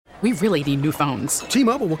We really need new phones.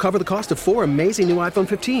 T-Mobile will cover the cost of 4 amazing new iPhone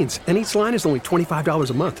 15s, and each line is only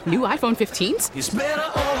 $25 a month. New iPhone 15s? It's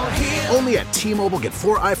better over here. Only at T-Mobile, get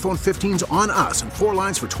 4 iPhone 15s on us and 4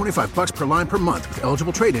 lines for $25 per line per month with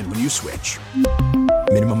eligible trade-in when you switch.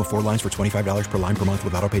 Minimum of 4 lines for $25 per line per month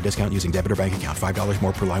with autopay discount using debit or bank account. $5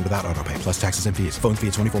 more per line without autopay, plus taxes and fees. Phone fee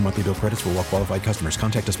at 24 monthly bill credits for well-qualified customers.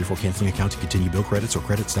 Contact us before canceling account to continue bill credits or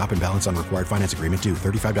credit stop and balance on required finance agreement due.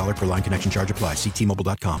 $35 per line connection charge applies. See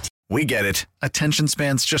T-Mobile.com. We get it. Attention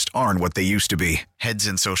spans just aren't what they used to be. Heads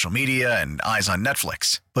in social media and eyes on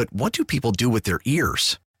Netflix. But what do people do with their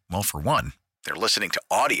ears? Well, for one, they're listening to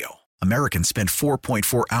audio. Americans spend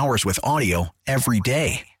 4.4 hours with audio every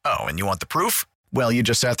day. Oh, and you want the proof? Well, you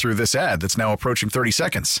just sat through this ad that's now approaching 30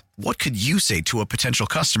 seconds. What could you say to a potential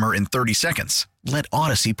customer in 30 seconds? Let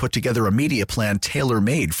Odyssey put together a media plan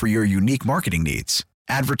tailor-made for your unique marketing needs.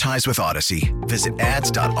 Advertise with Odyssey. Visit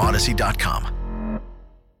ads.odyssey.com.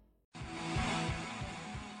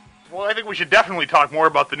 Well, I think we should definitely talk more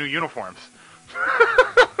about the new uniforms.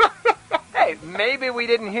 Hey, maybe we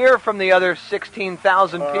didn't hear from the other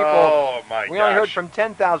 16,000 people. Oh, my gosh. We only heard from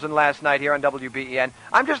 10,000 last night here on WBEN.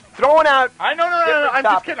 I'm just throwing out No, I'm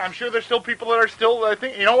just kidding. I'm sure there's still people that are still, I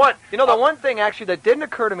think, you know what? You know, the one thing, actually, that didn't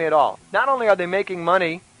occur to me at all, not only are they making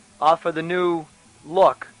money off of the new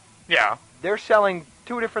look, Yeah. they're selling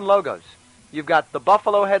 2 different logos. You've got the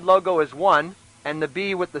Buffalo head logo as one, and the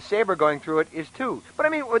B with the saber going through it is 2. But, I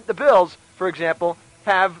mean, with the Bills, for example,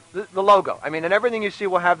 have the logo. I mean, and everything you see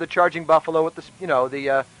will have the charging buffalo with the, you know,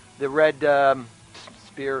 the red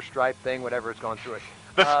spear stripe thing, whatever is going through it.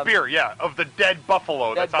 The spear, yeah, of the dead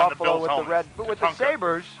buffalo Dead that's on the buffalo Bills' with helmet. the red. But with the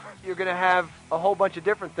sabers, you're going to have a whole bunch of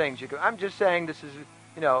different things. I'm just saying this is,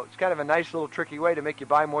 you know, it's kind of a nice little tricky way to make you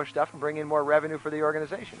buy more stuff and bring in more revenue for the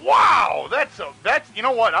organization. Wow, that's you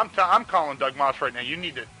know what? I'm calling Doug Moss right now. You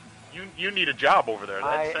need to. You need a job over there.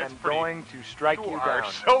 That's I am pretty, going to strike you down. You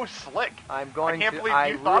are so slick. I'm going I can't to. believe I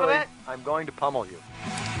you thought of really, that. I'm going to pummel you.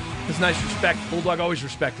 It's nice respect. Bulldog always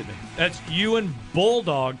respected me. That's you and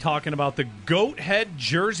Bulldog talking about the goat head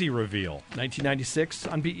jersey reveal. 1996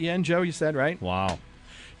 on BEN, Joe, you said, right? Wow.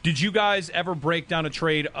 Did you guys ever break down a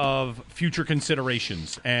trade of future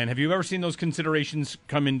considerations? And have you ever seen those considerations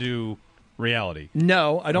come into reality?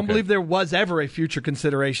 No, I don't believe there was ever a future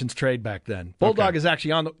considerations trade back then. Bulldog is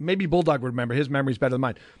actually on maybe Bulldog would remember. His memory's better than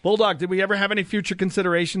mine. Bulldog, did we ever have any future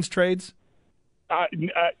considerations trades?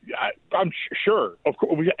 I'm sure. Of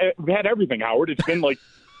course, we had everything, Howard. It's been like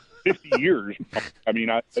 50 years. I mean,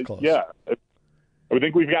 yeah. I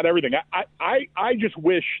think we've got everything. I just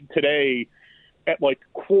wish today at like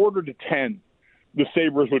 9:45, the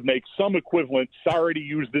Sabres would make some equivalent. Sorry to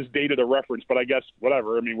use this date as a reference, but I guess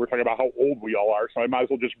whatever. I mean, we're talking about how old we all are, so I might as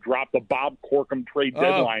well just drop the Bob Corkum trade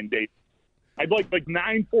deadline date. I'd like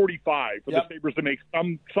 9:45 for the Sabres to make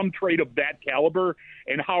some trade of that caliber,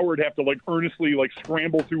 and Howard have to earnestly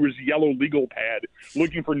scramble through his yellow legal pad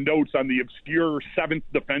looking for notes on the obscure 7th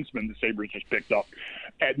defenseman the Sabres just picked up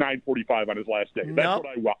at 9:45 on his last day. That's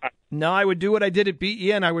what I want. No, I would do what I did at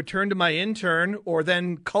BEN. I would turn to my intern or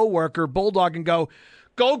then coworker Bulldog and go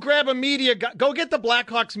grab a media guy. Go get the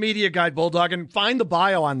Blackhawks media guide, Bulldog, and find the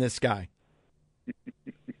bio on this guy.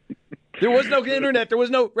 There was no internet. There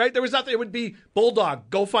was no, right? There was nothing. It would be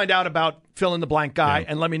Bulldog. Go find out about fill in the blank guy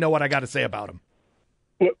and let me know what I got to say about him.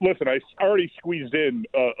 Listen, I already squeezed in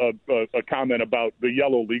a comment about the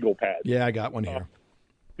yellow legal pad. Yeah, I got one here.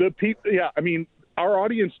 I mean, our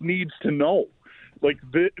audience needs to know.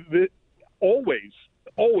 Always,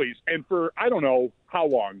 and for I don't know how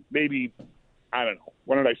long, maybe, I don't know,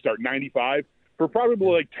 when did I start? 95? For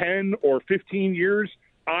probably 10 or 15 years,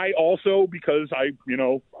 I also, because I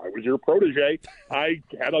was your protege, I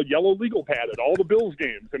had a yellow legal pad at all the Bills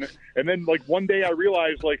games. And then one day I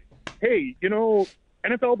realized hey,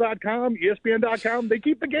 NFL.com, ESPN.com, they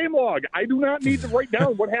keep the game log. I do not need to write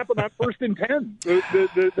down what happened on 1st and 10.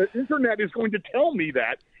 The internet is going to tell me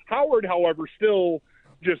that. Howard, however, still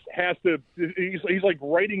just has to. He's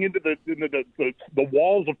writing into the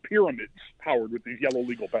walls of pyramids. Howard with these yellow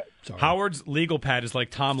legal pads. Sorry. Howard's legal pad is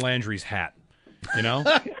like Tom Landry's hat.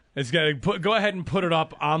 It's got to go ahead and put it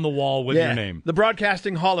up on the wall with your name. The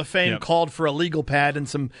Broadcasting Hall of Fame called for a legal pad and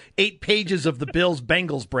some 8 pages of the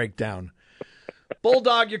Bills-Bengals breakdown.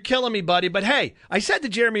 Bulldog, you're killing me, buddy. But hey, I said to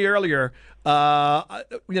Jeremy earlier,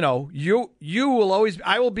 you will always.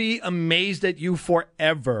 I will be amazed at you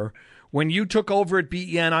forever. When you took over at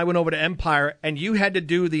BEN, I went over to Empire, and you had to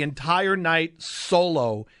do the entire night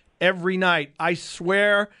solo every night. I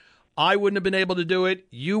swear, I wouldn't have been able to do it.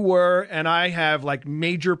 You were, and I have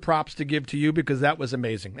major props to give to you because that was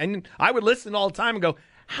amazing. And I would listen all the time and go,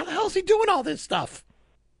 "How the hell is he doing all this stuff?"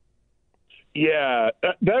 Yeah,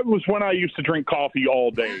 that was when I used to drink coffee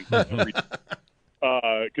all day.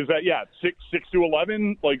 Because that 6 to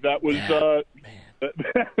 11, like that was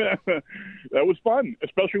that was fun,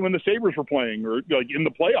 especially when the Sabres were playing, or like in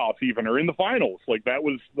the playoffs even, or in the finals. Like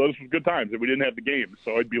those were good times. If we didn't have the game,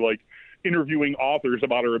 so I'd be like interviewing authors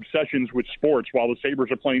about our obsessions with sports while the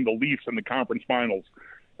Sabres are playing the Leafs in the conference finals.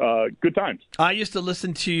 Good times. I used to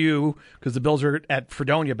listen to you because the Bills were at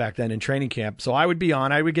Fredonia back then in training camp. So I would be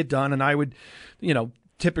on, I would get done, and I would,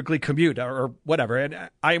 typically commute or whatever. And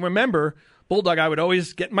I remember, Bulldog, I would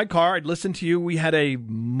always get in my car. I'd listen to you. We had a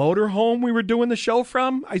motorhome we were doing the show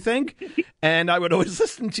from, I think. And I would always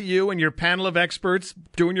listen to you and your panel of experts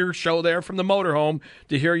doing your show there from the motorhome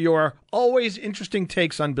to hear your always interesting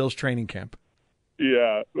takes on Bills training camp.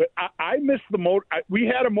 Yeah, I missed the motor. We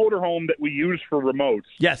had a motorhome that we used for remotes.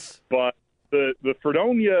 Yes, but the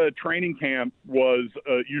Fredonia training camp was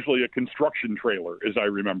usually a construction trailer, as I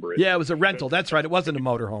remember it. Yeah, it was a rental. That's right. It wasn't a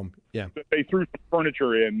motorhome. Yeah, they threw some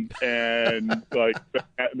furniture in, and like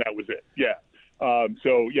that was it. Yeah.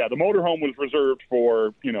 The motorhome was reserved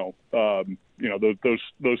for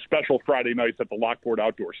those special Friday nights at the Lockport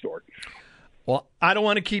Outdoor Store. Well, I don't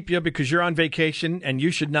want to keep you because you're on vacation, and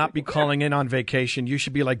you should not be calling in on vacation. You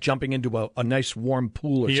should be like jumping into a nice warm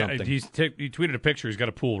pool or something. He tweeted a picture. He's got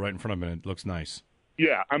a pool right in front of him, and it looks nice.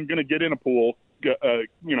 Yeah, I'm going to get in a pool, because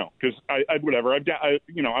whatever.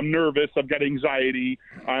 I'm nervous. I've got anxiety.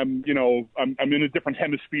 I'm in a different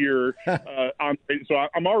hemisphere. So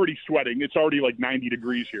I'm already sweating. It's already like 90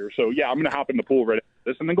 degrees here. So yeah, I'm going to hop in the pool right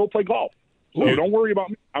after this and then go play golf. So don't worry about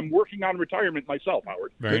me. I'm working on retirement myself,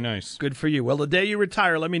 Howard. Very nice. Good for you. Well, the day you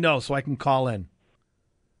retire, let me know so I can call in.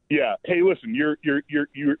 Yeah. Hey, listen, you're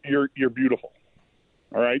beautiful.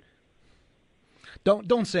 All right.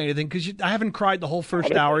 Don't say anything because I haven't cried the whole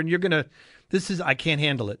first hour, and you're gonna. I can't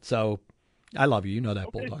handle it. So, I love you. You know that,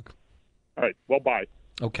 okay. Bulldog. All right. Well, bye.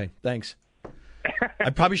 Okay. Thanks. I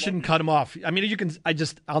probably shouldn't cut him off. I mean, you can.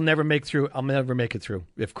 I'll never make it through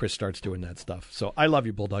if Chris starts doing that stuff. So I love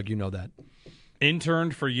you, Bulldog. You know that.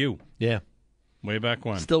 Interned for you. Yeah. Way back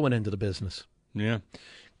when. Still went into the business. Yeah.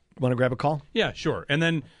 Want to grab a call? Yeah, sure. And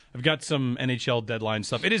then I've got some NHL deadline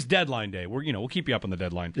stuff. It is deadline day. We'll keep you up on the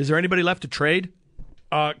deadline. Is there anybody left to trade?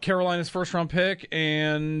 Carolina's first round pick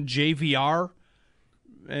and JVR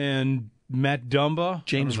and Matt Dumba.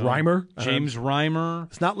 James Reimer.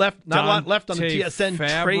 It's not left. Not a lot left on the TSN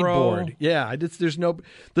trade board. Yeah, there's no.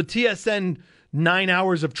 The TSN 9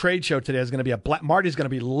 hours of trade show today is going to be Marty's going to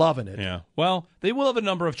be loving it. Yeah. Well, they will have a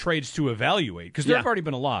number of trades to evaluate because there have already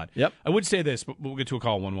been a lot. Yep. I would say this, but we'll get to a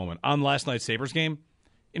call in one moment. On last night's Sabres game,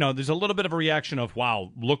 there's a little bit of a reaction of,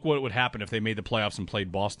 wow, look what would happen if they made the playoffs and played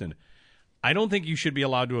Boston. I don't think you should be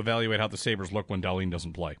allowed to evaluate how the Sabres look when Dahlin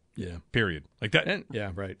doesn't play. Yeah. Period. Like that.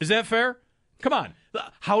 Yeah, right. Is that fair? Come on.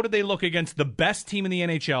 How did they look against the best team in the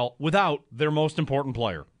NHL without their most important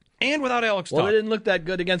player? And without Alex Tuch. Well, they didn't look that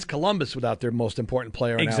good against Columbus without their most important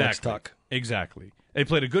player, Alex Tuch. Exactly. They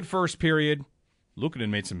played a good first period. Luukkonen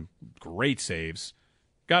made some great saves.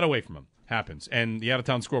 Got away from him. Happens. And the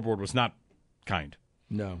out-of-town scoreboard was not kind.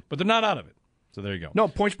 No. But they're not out of it. So there you go. No,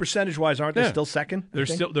 points percentage-wise, aren't they still second?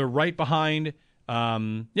 They're right behind.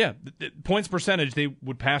 Points percentage, they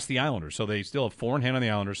would pass the Islanders. So they still have 4 in hand on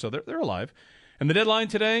the Islanders. So they're alive. And the deadline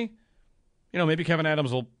today, maybe Kevin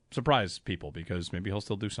Adams will surprise people because maybe he'll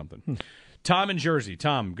still do something. Tom in Jersey.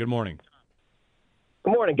 Tom, good morning.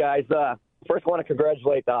 Good morning, guys. First, I want to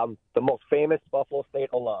congratulate the most famous Buffalo State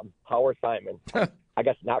alum, Howard Simon. I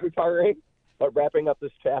guess not retiring, but wrapping up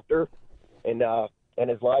this chapter in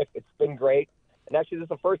his life. It's been great. And actually, this is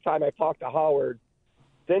the first time I've talked to Howard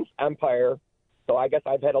since Empire, so I guess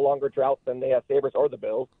I've had a longer drought than the Sabres or the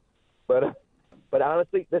Bills. But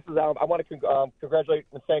honestly, this is I want to congratulate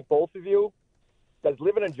and thank both of you. Because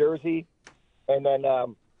living in Jersey and then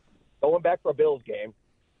going back for a Bills game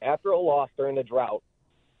after a loss during the drought,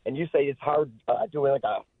 and you say it's hard doing like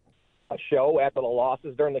a show after the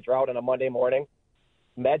losses during the drought on a Monday morning.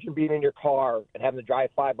 Imagine being in your car and having to drive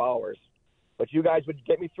 5 hours. But you guys would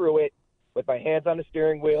get me through it with my hands on the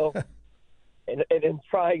steering wheel and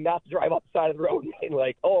trying not to drive up the side of the road and being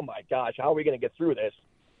like, oh, my gosh, how are we going to get through this?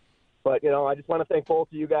 But, I just want to thank both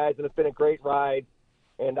of you guys, and it's been a great ride.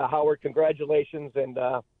 And Howard, congratulations, and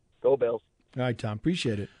go Bills. All right, Tom,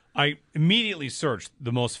 appreciate it. I immediately searched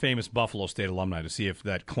the most famous Buffalo State alumni to see if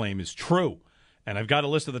that claim is true. And I've got a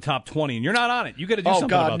list of the top 20, and you're not on it. You got to do something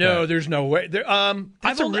about that. Oh, God, no, there's no way.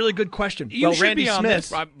 That's a really good question. Randy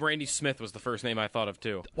Smith. Randy Smith was the first name I thought of,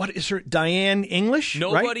 too. What is her? Diane English?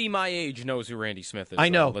 Nobody my age knows who Randy Smith is. I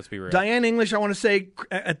know. Let's be real. Diane English, I want to say,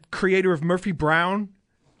 creator of Murphy Brown.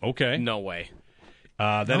 Okay. No way.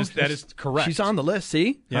 That is correct. She's on the list.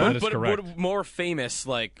 See? Yeah, that is but correct. More famous,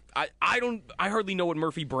 like I hardly know what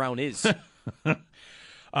Murphy Brown is.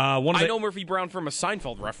 I know Murphy Brown from a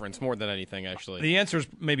Seinfeld reference more than anything, actually. The answer is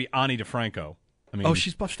maybe Ani DeFranco. I mean,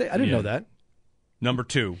 she's Buff State. I didn't know that. Number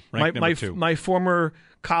 2. Number 2. My former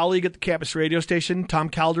colleague at the campus radio station, Tom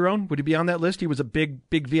Calderon, would he be on that list? He was a big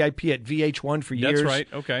VIP at VH1 for years. That's right.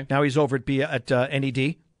 Okay. Now he's over at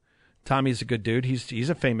NED. Tommy's a good dude. He's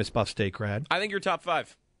a famous Buff State grad. I think you're top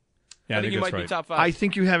 5. Yeah, I think you might be top 5. I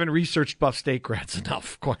think you haven't researched Buff State grads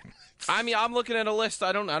enough. I mean, I'm looking at a list.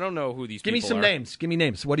 I don't know who these people are. Give me some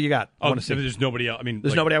names. What do you got? I want to see. There's nobody else. I mean,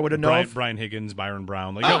 there's nobody I would have known. Brian Higgins, Byron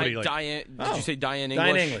Brown. Nobody. Did you say Diane English?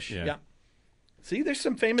 Diane English. Yeah. See, there's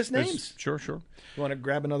some famous names. Sure. You want to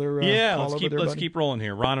grab another? Let's keep rolling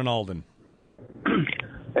here. Ron and Alden.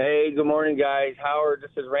 Hey, good morning, guys. Howard, this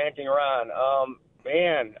is Ranting Ron.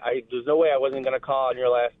 Man, there's no way I wasn't going to call on your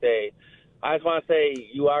last day. I just want to say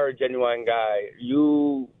you are a genuine guy.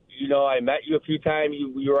 You know, I met you a few times.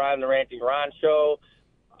 You were on the Ranting Ron show.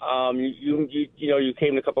 You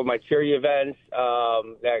came to a couple of my charity events.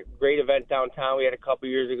 That great event downtown we had a couple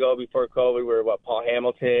of years ago before COVID, where Paul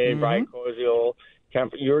Hamilton, Brian Koziel,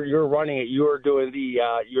 you're running it. You were doing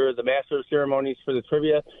you're the master of ceremonies for the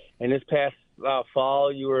trivia. And this past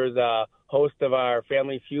fall, you were the host of our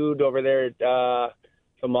Family Feud over there at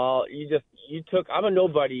the mall. I'm a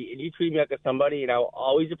nobody, and you treat me like a somebody, and I'll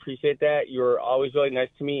always appreciate that. You're always really nice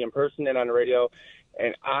to me in person and on the radio,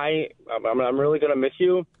 and I'm really going to miss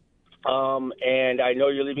you. And I know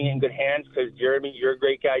you're leaving it in good hands because, Jeremy, you're a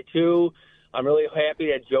great guy, too. I'm really happy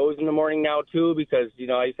that Joe's in the morning now, too, because,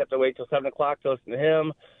 I used to have to wait till 7 o'clock to listen to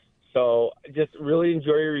him. So just really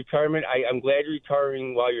enjoy your retirement. I'm glad you're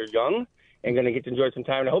retiring while you're young and going to get to enjoy some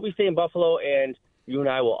time. And I hope you stay in Buffalo, and you and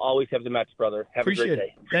I will always have the Mets, brother. Have a great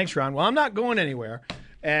day. Thanks, Ron. Well, I'm not going anywhere.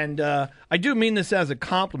 And I do mean this as a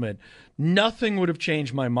compliment. Nothing would have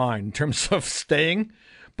changed my mind in terms of staying.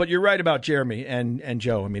 But you're right about Jeremy and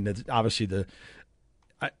Joe. I mean, it's obviously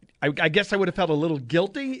I guess I would have felt a little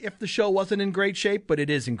guilty if the show wasn't in great shape, but it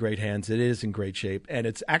is in great hands. It is in great shape. And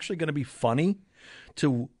it's actually going to be funny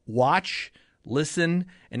to watch, listen,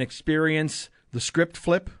 and experience the script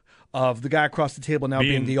flip of the guy across the table now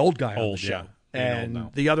being the old guy on the show. Yeah.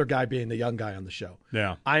 And the other guy being the young guy on the show.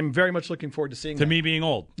 Yeah. I'm very much looking forward to seeing that. Me being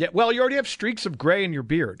old. Yeah, well, you already have streaks of gray in your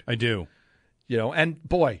beard. I do. And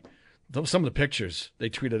boy, some of the pictures they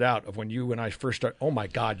tweeted out of when you and I first started, oh my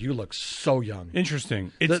God, you look so young.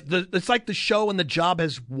 Interesting. It's like the show and the job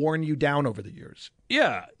has worn you down over the years.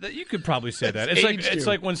 Yeah, you could probably say that. It's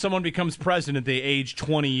like when someone becomes president, they age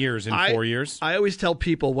 20 years in 4 years. I always tell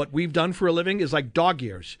people what we've done for a living is like dog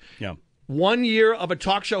years. Yeah. 1 year of a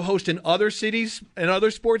talk show host in other cities and other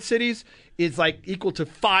sports cities is like equal to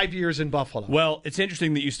 5 years in Buffalo. Well, it's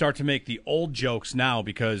interesting that you start to make the old jokes now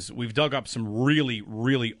because we've dug up some really,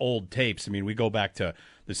 really old tapes. I mean, we go back to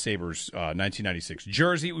the Sabres 1996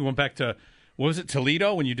 jersey. We went back to, what was it,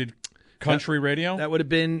 Toledo when you did country radio? That would have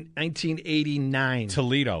been 1989.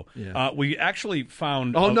 Toledo. Yeah. We actually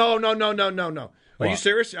found... Oh, no. Are you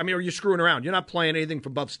serious? I mean, are you screwing around? You're not playing anything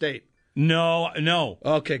from Buff State. No.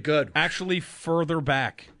 Okay, good. Actually, further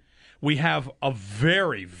back, we have a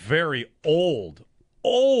very, very old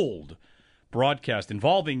broadcast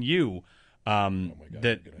involving you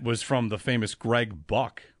that was from the famous Greg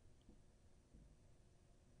Buck.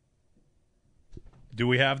 Do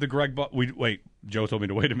we have the Greg Buck? Wait, Joe told me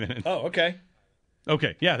to wait a minute. Oh, okay.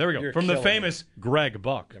 Okay, yeah, there we go. You're from the killing famous Greg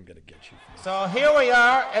Buck. I'm going to get you. So here we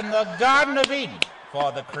are in the Garden of Eden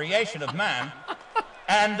for the creation of man.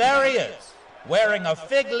 And there he is, wearing a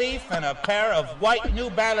fig leaf and a pair of white New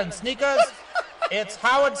Balance sneakers. It's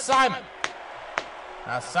Howard Simon.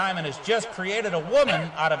 Now, Simon has just created a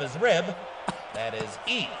woman out of his rib. That is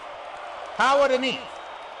Eve. Howard and Eve.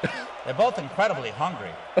 They're both incredibly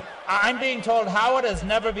hungry. I'm being told Howard has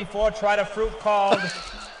never before tried a fruit called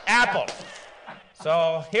apple.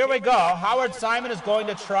 So here we go. Howard Simon is going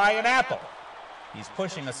to try an apple. He's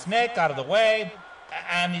pushing a snake out of the way.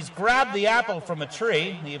 And he's grabbed the apple from a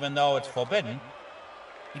tree, even though it's forbidden.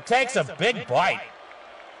 He takes a big bite.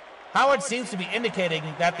 Howard seems to be indicating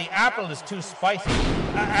that the apple is too spicy.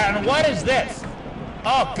 And what is this?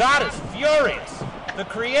 Oh, God is furious. The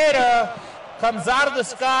Creator comes out of the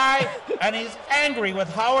sky, and he's angry with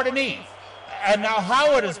Howard and Eve. And now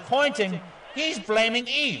Howard is pointing. He's blaming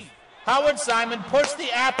Eve. Howard Simon pushed the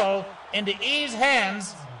apple into Eve's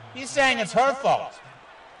hands. He's saying it's her fault.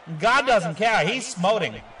 God doesn't care. He's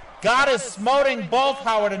smoting. God is smoting both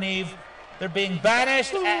Howard and Eve. They're being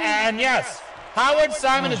banished. And yes, Howard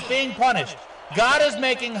Simon is being punished. God is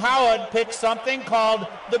making Howard pick something called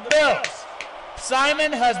the Bills.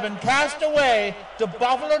 Simon has been cast away to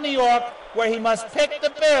Buffalo, New York, where he must pick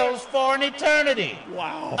the Bills for an eternity.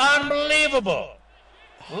 Wow. Unbelievable.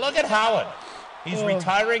 Look at Howard. He's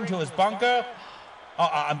retiring to his bunker.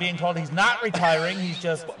 I'm being told he's not retiring. He's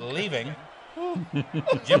just leaving.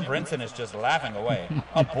 Jim Brinson is just laughing away.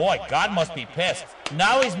 Oh, boy, God must be pissed.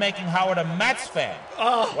 Now he's making Howard a Mets fan.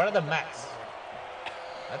 What are the Mets?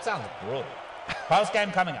 That sounds brutal. Post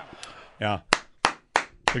game coming up. Yeah.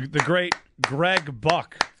 The great Greg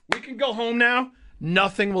Buck. We can go home now.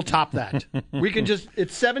 Nothing will top that. We can just,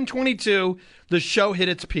 it's 7:22. The show hit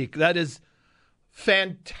its peak. That is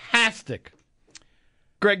fantastic.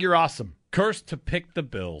 Greg, you're awesome. Cursed to pick the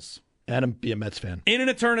Bills. And be a Mets fan. In an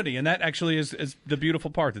eternity. And that actually is the beautiful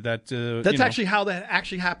part. That's actually how that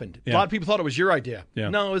actually happened. Yeah. A lot of people thought it was your idea. Yeah.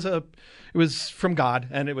 No, it was from God,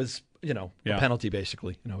 and it was, a Yeah. penalty,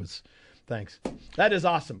 basically. Thanks. That is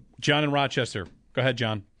awesome. John in Rochester. Go ahead,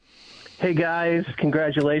 John. Hey, guys.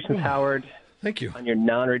 Congratulations, Howard. Thank you. On your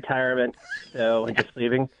non-retirement. And just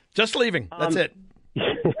leaving. Just leaving. That's it.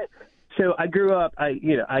 So I grew up,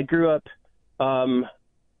 actually,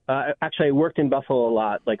 I worked in Buffalo a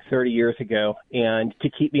lot, like 30 years ago. And to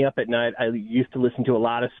keep me up at night, I used to listen to a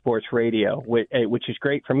lot of sports radio, which is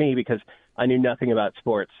great for me because I knew nothing about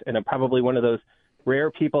sports. And I'm probably one of those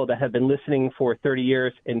rare people that have been listening for 30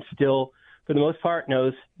 years and still, for the most part,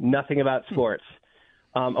 knows nothing about sports.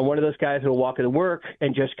 I'm one of those guys who will walk into work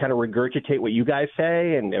and just kind of regurgitate what you guys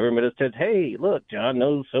say. And everybody says, hey, look, John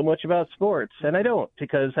knows so much about sports. And I don't,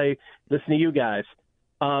 because I listen to you guys.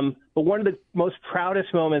 But one of the most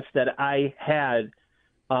proudest moments that I had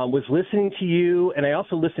was listening to you. And I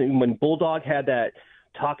also listened when Bulldog had that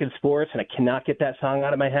Talkin' Sports, and I cannot get that song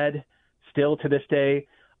out of my head still to this day.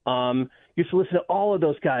 Used to listen to all of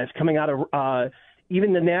those guys coming out of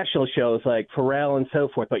even the national shows like Pharrell and so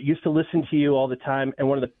forth, but used to listen to you all the time. And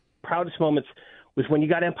one of the proudest moments was when you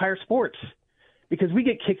got Empire Sports, because we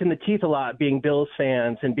get kicked in the teeth a lot being Bills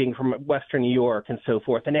fans and being from Western New York and so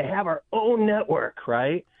forth. And to have our own network,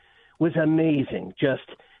 right, was amazing. Just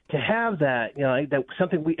to have that, that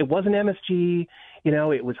something it wasn't MSG,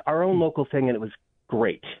 it was our own local thing, and it was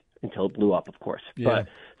great until it blew up, of course. Yeah. But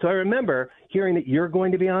so I remember hearing that you're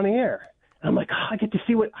going to be on the air. And I'm like, I get to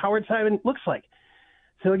see what Howard Simon looks like.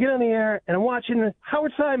 So I get on the air, and I'm watching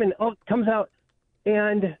Howard Simon comes out,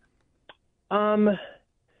 and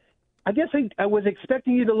I guess I was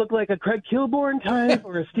expecting you to look like a Craig Kilborn type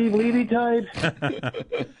or a Steve Levy type.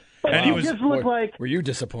 But And you just looked like Were you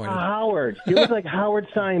disappointed? Howard. You look like Howard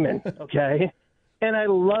Simon, okay? And I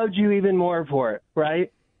loved you even more for it,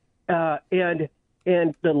 right? And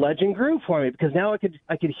the legend grew for me because now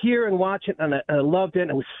I could hear and watch it, and I loved it.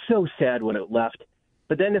 And I was so sad when it left.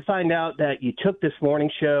 But then to find out that you took this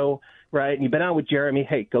morning show, right, and you've been on with Jeremy,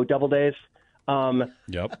 hey, go Double Days.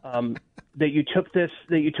 Yep. That you took this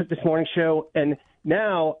morning show, and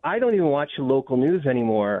now I don't even watch the local news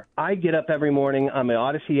anymore. I get up every morning on my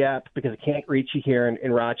Odyssey app because I can't reach you here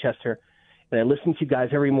in Rochester, and I listen to you guys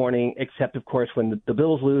every morning, except of course when the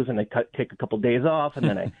Bills lose, and I take a couple of days off, and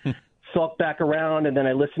then I sulk back around, and then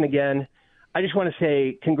I listen again. I just want to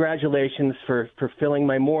say congratulations for filling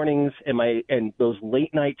my mornings and those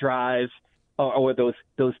late night drives or those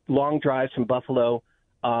long drives from Buffalo.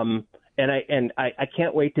 And I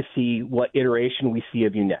can't wait to see what iteration we see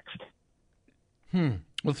of you next.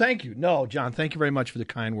 Well, thank you. No, John, thank you very much for the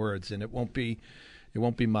kind words, and it won't be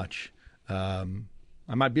much. I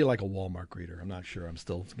might be like a Walmart greeter. I'm not sure. I'm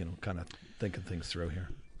still kind of thinking things through here.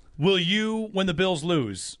 Will you, when the Bills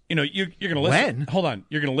lose, you're going to listen? When? Hold on.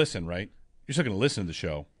 You're going to listen, right? You're still going to listen to the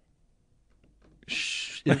show.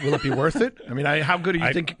 Will it be worth it? I mean, how good do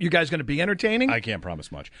you think you guys going to be entertaining? I can't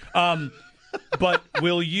promise much. But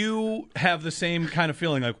will you have the same kind of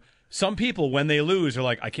feeling? Like some people, when they lose, are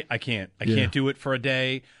like, I can't do it for a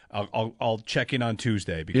day. I'll check in on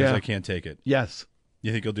Tuesday because I can't take it. Yes.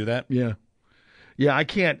 You think you'll do that? Yeah. Yeah, I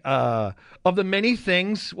can't. Of the many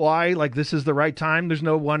things why, this is the right time, there's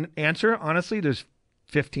no one answer. Honestly, there's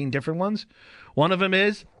 15 different ones. One of them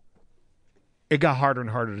is it got harder and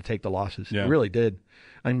harder to take the losses. Yeah. It really did.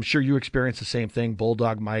 I'm sure you experienced the same thing,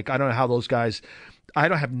 Bulldog Mike. I don't know how those guys – I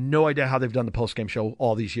don't have no idea how they've done the postgame show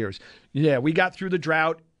all these years. Yeah, we got through the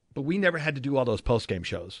drought, but we never had to do all those postgame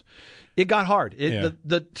shows. It got hard.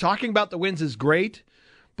 The talking about the wins is great,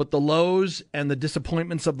 but the lows and the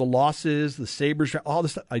disappointments of the losses, the Sabres, all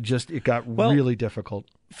this stuff, it got really difficult.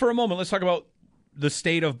 For a moment, let's talk about the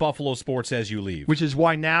state of Buffalo sports as you leave. Which is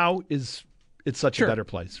why now it's such a better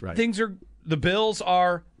place, right? The Bills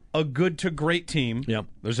are a good to great team. Yeah.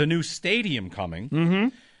 There's a new stadium coming. Mm-hmm.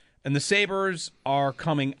 And the Sabres are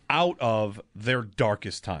coming out of their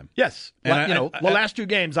darkest time. Yes. And the last 2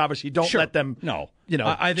 games, obviously, don't let them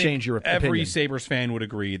I think change your every opinion. Sabres fan would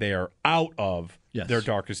agree they are out of their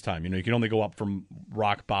darkest time. You can only go up from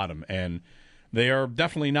rock bottom, and they are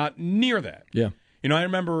definitely not near that. Yeah. I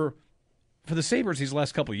remember for the Sabres these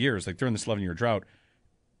last couple of years, like during this 11-year drought,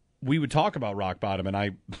 we would talk about rock bottom,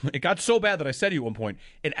 and it got so bad that I said to you at one point,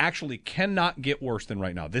 it actually cannot get worse than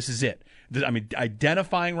right now. This is it.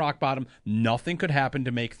 Identifying rock bottom, nothing could happen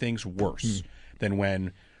to make things worse than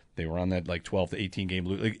when they were on that 12 to 18 game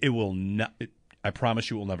lose. It will not. I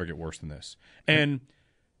promise you, it will never get worse than this. And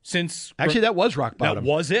since actually, that was rock bottom. That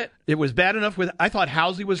was it. It was bad enough I thought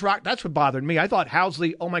Housley was rock. That's what bothered me. I thought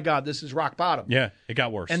Housley. Oh my God, this is rock bottom. Yeah, it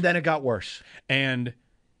got worse, and then it got worse. And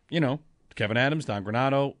Kevin Adams, Don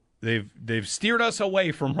Granato. They've steered us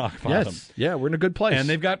away from rock bottom. Yes. Yeah, we're in a good place. And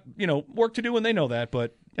they've got, work to do, and they know that,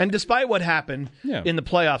 but and despite what happened in the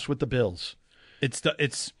playoffs with the Bills,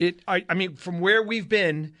 I mean, from where we've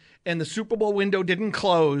been and the Super Bowl window didn't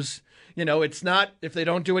close, it's not, if they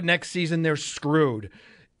don't do it next season, they're screwed.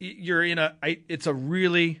 It's a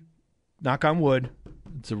really, knock on wood,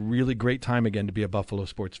 it's a really great time again to be a Buffalo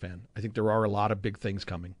sports fan. I think there are a lot of big things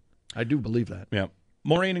coming. I do believe that. Yeah.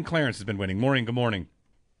 Maureen and Clarence has been winning. Maureen, good morning.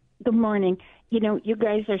 Good morning. You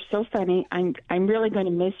guys are so funny. I'm really going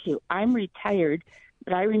to miss you. I'm retired,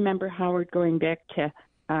 but I remember Howard going back to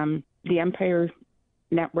the Empire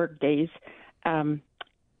Network days.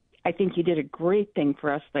 I think you did a great thing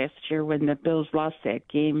for us last year when the Bills lost that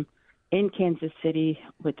game in Kansas City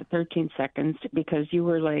with the 13 seconds because you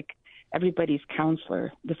were like everybody's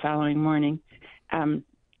counselor the following morning.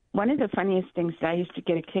 One of the funniest things that I used to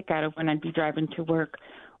get a kick out of when I'd be driving to work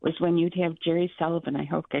was when you'd have Jerry Sullivan, I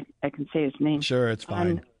hope I can say his name. Sure, it's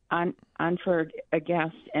fine. On for a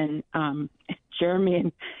guest, and Jeremy,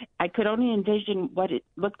 and I could only envision what it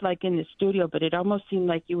looked like in the studio, but it almost seemed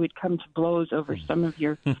like you would come to blows over some of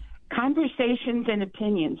your conversations and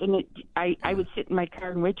opinions. And I would sit in my car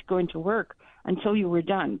and wait to go into work until you were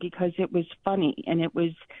done because it was funny, and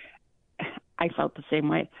I felt the same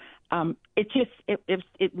way.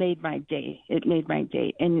 It made my day. It made my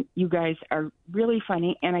day. And you guys are really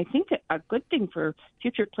funny. And I think that a good thing for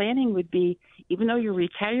future planning would be, even though you're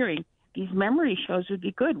retiring, these memory shows would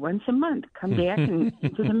be good once a month. Come back and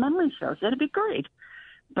do the memory shows. That'd be great.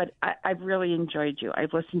 But I've really enjoyed you.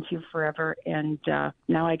 I've listened to you forever, and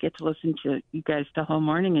now I get to listen to you guys the whole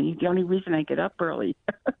morning, and you're the only reason I get up early.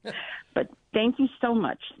 But thank you so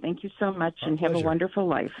much. Thank you so much, and have a wonderful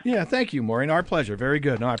life. Yeah, thank you, Maureen. Our pleasure. Very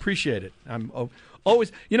good. No, I appreciate it. I'm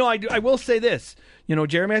always, I will say this.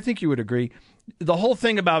 Jeremy, I think you would agree. The whole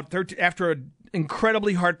thing about after an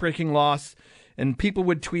incredibly heartbreaking loss, and people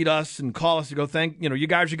would tweet us and call us to go, you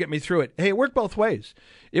guys are getting me through it. Hey, it worked both ways.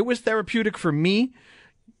 It was therapeutic for me.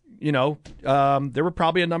 There were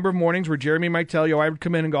probably a number of mornings where Jeremy might tell you, I would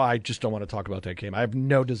come in and go, I just don't want to talk about that game. I have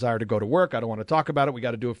no desire to go to work. I don't want to talk about it. We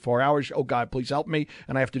got to do it for 4 hours. Oh, God, please help me.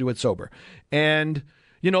 And I have to do it sober. And,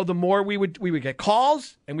 the more we would get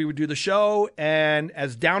calls and we would do the show. And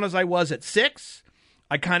as down as I was at 6,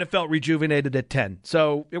 I kind of felt rejuvenated at 10.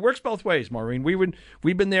 So it works both ways, Maureen.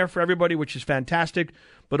 We've been there for everybody, which is fantastic.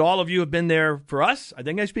 But all of you have been there for us. I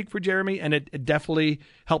think I speak for Jeremy, and it definitely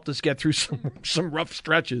helped us get through some rough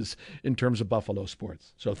stretches in terms of Buffalo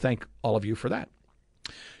sports. So thank all of you for that.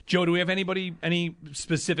 Joe, do we have any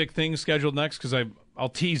specific things scheduled next? Because I'll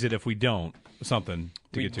tease it if we don't. Something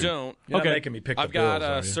to get to. We don't. You're not making me pick the I've got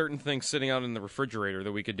Bills, certain things sitting out in the refrigerator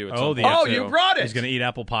that we could do at some some point. point. You brought it. He's going to eat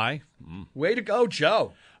apple pie. Way to go,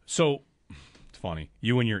 Joe. So, it's funny.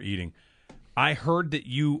 You and your eating. I heard that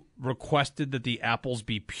you requested that the apples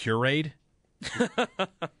be pureed.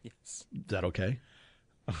 Yes. Is that okay?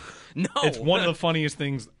 No. It's one of the funniest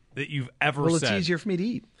things that you've ever said. Well, it's easier for me to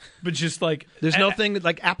eat. But just like... There's no thing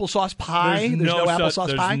like applesauce pie? There's no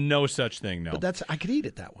applesauce pie? There's no such thing, no. But I could eat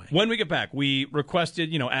it that way. When we get back, we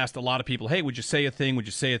requested, asked a lot of people, hey, would you say a thing? Would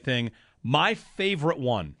you say a thing? My favorite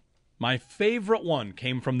one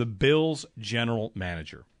came from the Bills general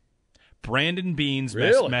manager. Brandon Beane's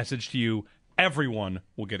message to you. Everyone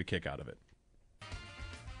will get a kick out of it.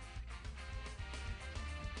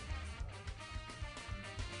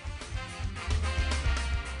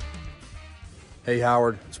 Hey,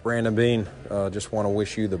 Howard, it's Brandon Beane. Just want to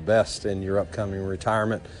wish you the best in your upcoming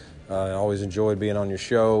retirement. I always enjoyed being on your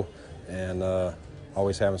show and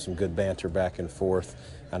always having some good banter back and forth.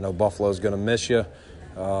 I know Buffalo's going to miss you.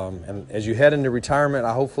 And as you head into retirement,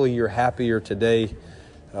 hopefully you're happier today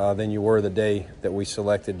than you were the day that we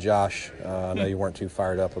selected Josh. I know you weren't too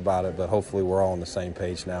fired up about it, but hopefully we're all on the same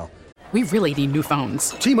page now. We really need new phones.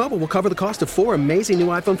 T-Mobile will cover the cost of 4 amazing new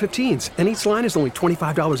iPhone 15s, and each line is only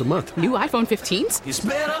 $25 a month. New iPhone 15s? It's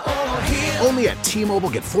better over here. Only at T-Mobile,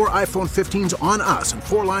 get 4 iPhone 15s on us and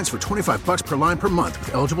 4 lines for $25 per line per month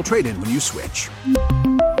with eligible trade-in when you switch.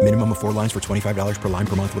 Minimum of 4 lines for $25 per line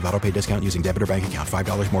per month with autopay discount using debit or bank account.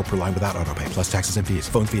 $5 more per line without autopay, plus taxes and fees.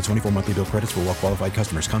 Phone fee at 24 monthly bill credits for well-qualified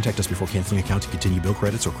customers. Contact us before canceling account to continue bill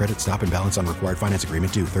credits or credit stop and balance on required finance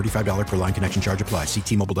agreement due. $35 per line connection charge applies. See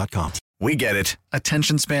T-Mobile.com. We get it.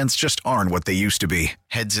 Attention spans just aren't what they used to be.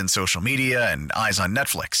 Heads in social media and eyes on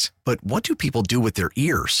Netflix. But what do people do with their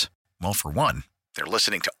ears? Well, for one, they're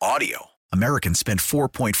listening to audio. Americans spend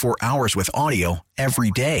 4.4 hours with audio every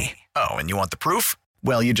day. Oh, and you want the proof?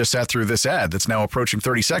 Well, you just sat through this ad that's now approaching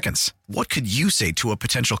 30 seconds. What could you say to a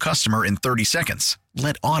potential customer in 30 seconds?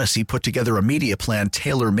 Let Odyssey put together a media plan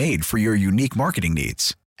tailor-made for your unique marketing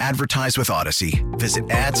needs. Advertise with Odyssey. Visit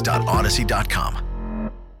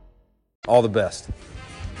ads.odyssey.com. All the best.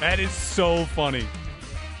 That is so funny.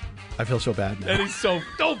 I feel so bad now. That is so.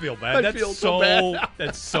 Don't feel bad. I feel so bad.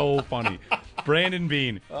 That's so funny. Brandon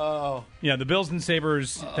Beane. Oh. Yeah, the Bills and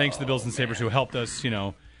Sabres, thanks to the Bills and Sabres who helped us,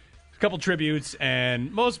 couple tributes,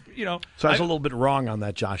 and most, So I was a little bit wrong on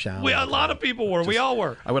that Josh Allen. A lot of people were. We all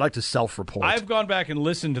were. I would like to self-report. I've gone back and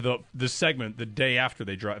listened to the segment the day after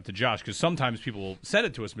they dropped to Josh, because sometimes people will send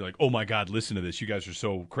it to us and be like, oh, my God, listen to this. You guys are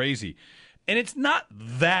so crazy. And it's not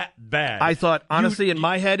that bad. I thought, honestly, in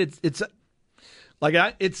my head, it's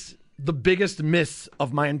the biggest miss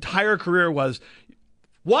of my entire career was,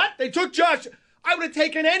 what? They took Josh. I would have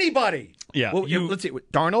taken anybody. Yeah. Well, let's see.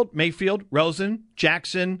 Darnold, Mayfield, Rosen,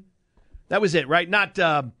 Jackson. That was it, right? Not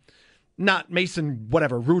Mason,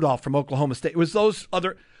 Rudolph from Oklahoma State. It was those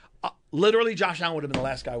other. Literally, Josh Allen would have been the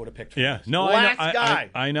last guy I would have picked. Yeah, no, last guy.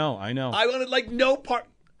 I know. I wanted no part.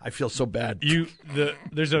 I feel so bad.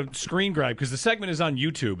 There's a screen grab because the segment is on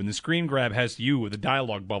YouTube, and the screen grab has you with a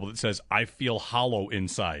dialogue bubble that says, "I feel hollow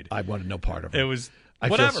inside." I wanted no part of it. It was. I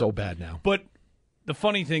feel so bad now. But the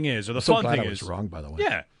funny thing is, or the fun thing I is, was wrong, by the way.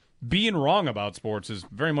 Yeah, being wrong about sports is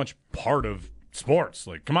very much part of sports.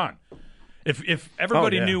 Like, come on. If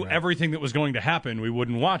everybody knew everything that was going to happen, we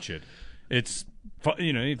wouldn't watch it. It's,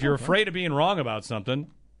 if you're afraid of being wrong about something.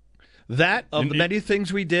 That, of the many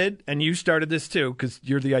things we did, and you started this too, because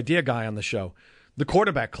you're the idea guy on the show, the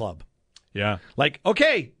quarterback club. Yeah.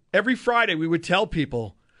 Every Friday we would tell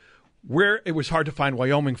people where it was hard to find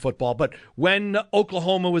Wyoming football, but when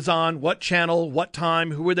Oklahoma was on, what channel, what time,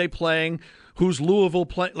 who were they playing, who's Louisville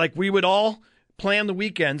playing. We would all plan the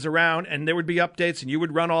weekends around, and there would be updates, and you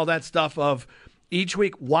would run all that stuff of each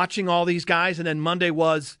week watching all these guys, and then Monday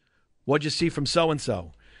was, what'd you see from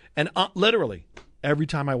so-and-so? And literally, every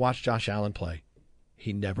time I watched Josh Allen play,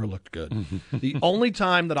 he never looked good. The only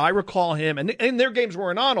time that I recall him, and their games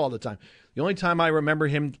weren't on all the time, the only time I remember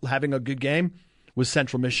him having a good game was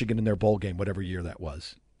Central Michigan in their bowl game, whatever year that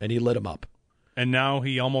was, and he lit him up. And now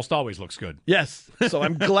he almost always looks good. Yes, so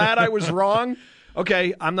I'm glad I was wrong.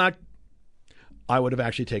 Okay, I would have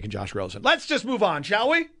actually taken Josh Rosen. Let's just move on, shall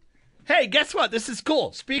we? Hey, guess what? This is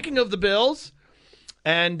cool. Speaking of the Bills,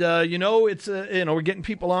 and it's we're getting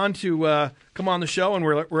people on to come on the show, and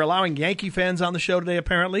we're allowing Yankee fans on the show today.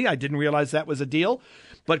 Apparently, I didn't realize that was a deal.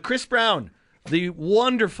 But Chris Brown, the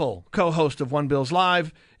wonderful co-host of One Bills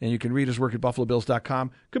Live, and you can read his work at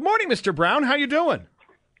BuffaloBills.com. Good morning, Mr. Brown. How you doing?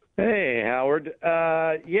 Hey, Howard.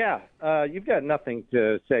 You've got nothing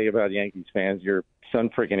to say about Yankees fans. You're son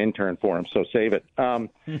freaking intern for him, so save it.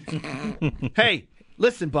 Hey,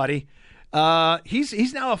 listen, buddy.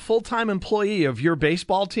 He's now a full-time employee of your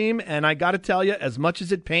baseball team, and I got to tell you, as much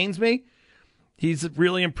as it pains me, he's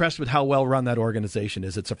really impressed with how well-run that organization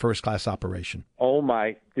is. It's a first-class operation. Oh,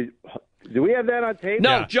 my. Do we have that on tape?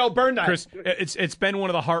 No, Joe Burndight. Chris, it's been one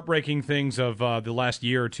of the heartbreaking things of the last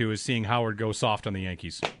year or two is seeing Howard go soft on the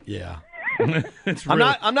Yankees. Yeah. It's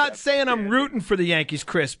really... I'm not saying I'm rooting for the Yankees,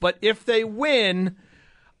 Chris, but if they win,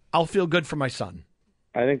 I'll feel good for my son.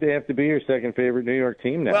 I think they have to be your second favorite New York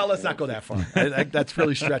team now. Well, let's not go that far. That's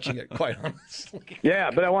really stretching it, quite honestly. Yeah,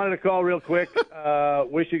 but I wanted to call real quick.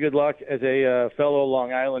 Wish you good luck as a fellow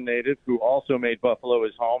Long Island native who also made Buffalo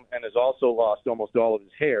his home and has also lost almost all of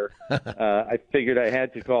his hair. I figured I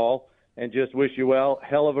had to call and just wish you well.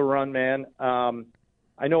 Hell of a run, man.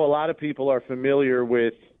 I know a lot of people are familiar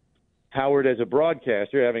with Howard as a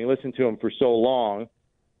broadcaster, having listened to him for so long.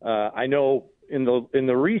 I know in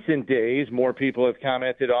the recent days, more people have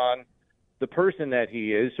commented on the person that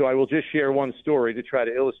he is. So I will just share one story to try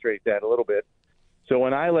to illustrate that a little bit. So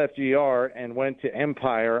when I left GR and went to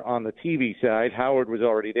Empire on the TV side, Howard was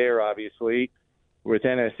already there, obviously, with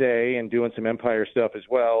NSA and doing some Empire stuff as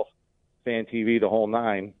well, Fan TV, the whole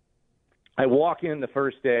nine. I walk in the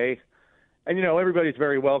first day. And, everybody's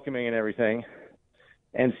very welcoming and everything.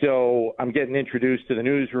 And so I'm getting introduced to the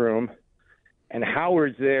newsroom, and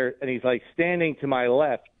Howard's there, and he's like standing to my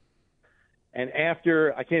left. And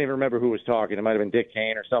after, I can't even remember who was talking. It might have been Dick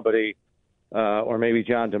Kane or somebody, or maybe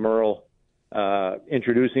John DeMerle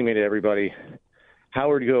introducing me to everybody.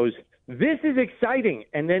 Howard goes, "This is exciting."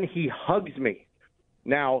 And then he hugs me.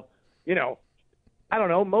 Now, I don't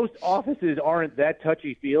know. Most offices aren't that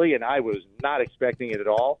touchy-feely, and I was not expecting it at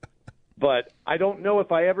all. But I don't know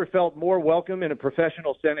if I ever felt more welcome in a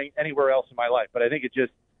professional setting anywhere else in my life. But I think it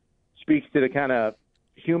just speaks to the kind of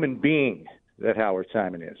human being that Howard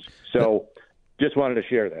Simon is. So just wanted to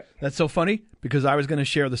share that. That's so funny because I was going to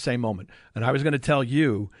share the same moment. And I was going to tell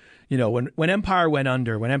you, when Empire went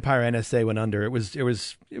under, when Empire NSA went under, it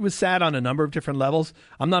was sad on a number of different levels.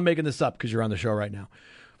 I'm not making this up because you're on the show right now.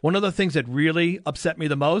 One of the things that really upset me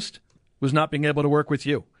the most was not being able to work with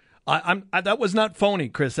you. That was not phony,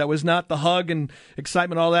 Chris. That was not the hug and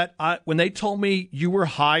excitement, all that. When they told me you were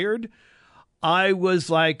hired, I was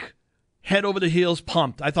like head over the heels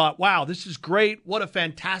pumped. I thought, wow, this is great. What a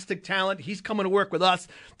fantastic talent. He's coming to work with us.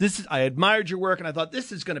 I admired your work, and I thought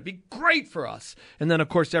this is going to be great for us. And then, of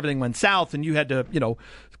course, everything went south, and you had to,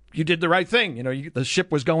 you did the right thing. The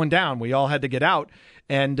ship was going down. We all had to get out.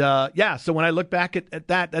 And, so when I look back at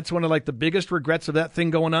that, that's one of like the biggest regrets of that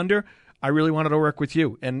thing going under. I really wanted to work with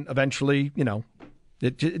you, and eventually,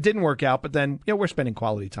 it didn't work out. But then, we're spending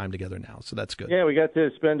quality time together now, so that's good. Yeah, we got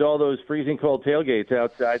to spend all those freezing cold tailgates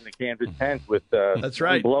outside in the canvas tent with that's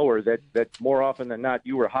right. blower that more often than not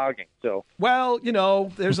you were hogging. So well,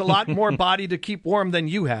 there's a lot more body to keep warm than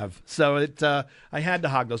you have, so I had to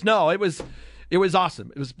hog those. No, it was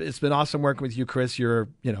awesome. It's been awesome working with you, Chris. You're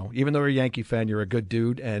even though you're a Yankee fan, you're a good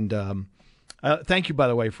dude, and. Thank you, by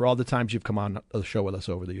the way, for all the times you've come on the show with us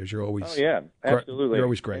over the years. You're always absolutely. You're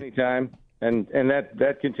always great. Anytime, and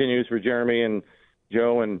that continues for Jeremy and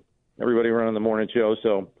Joe and everybody running the morning show.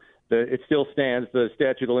 So it still stands. The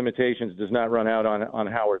statute of limitations does not run out on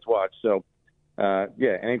Howard's watch. So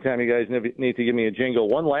anytime you guys need to give me a jingle.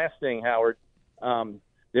 One last thing, Howard.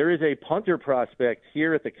 There is a punter prospect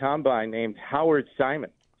here at the Combine named Howard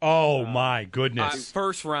Simon. Oh, my goodness.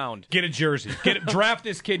 First round. Get a jersey. Draft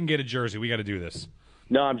this kid and get a jersey. We got to do this.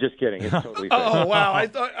 No, I'm just kidding. It's totally fair. Oh, wow.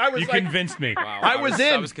 I was you convinced me. Wow, I was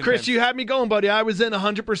in. Chris, you had me going, buddy. I was in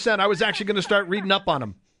 100%. I was actually going to start reading up on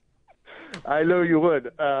him. I know you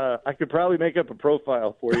would. I could probably make up a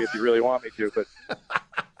profile for you if you really want me to. But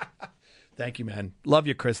thank you, man. Love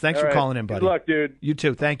you, Chris. Thanks for calling in, buddy. Good luck, dude. You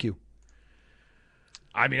too. Thank you.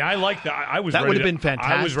 I mean, I like that. That would have been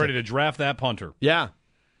fantastic. I was ready to draft that punter. Yeah.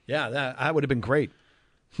 Yeah, that would have been great.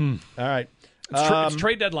 All right. It's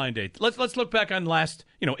trade deadline day. Let's look back on last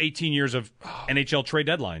 18 years of NHL trade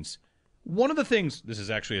deadlines. One of the things, this is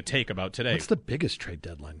actually a take about today. What's the biggest trade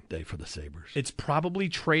deadline day for the Sabres? It's probably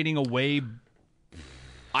trading away.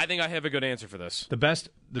 I think I have a good answer for this. The best,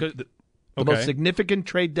 the most significant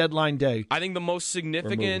trade deadline day. I think the most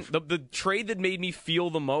significant, the trade that made me feel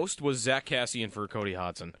the most was Zach Kassian for Cody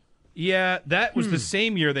Hodgson. Yeah, that was the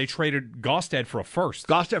same year they traded Gaustad for a first.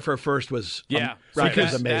 Gaustad for a first was right.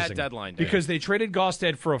 Because amazing. That deadline day. Because they traded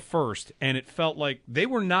Gaustad for a first, and it felt like they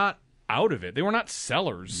were not out of it. They were not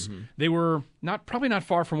sellers. Mm-hmm. They were probably not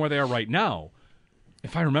far from where they are right now,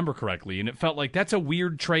 if I remember correctly. And it felt like that's a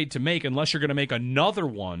weird trade to make unless you're going to make another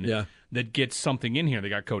one that gets something in here. They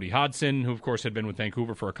got Cody Hodgson, who of course had been with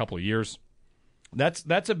Vancouver for a couple of years.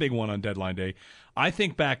 That's a big one on deadline day. I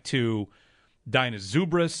think back to Dinah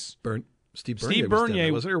Zubris. Steve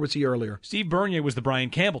Bernier was it, or was he earlier? Steve Bernier was the Brian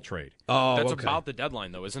Campbell trade. Oh, that's about the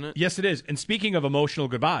deadline, though, isn't it? Yes, it is. And speaking of emotional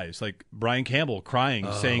goodbyes, like Brian Campbell crying,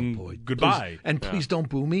 saying goodbye. Please don't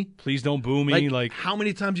boo me. Please don't boo me. Like how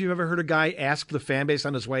many times have you ever heard a guy ask the fan base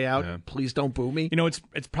on his way out, please don't boo me?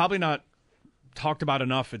 It's probably not talked about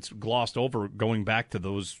enough. It's glossed over going back to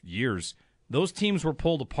those years. Those teams were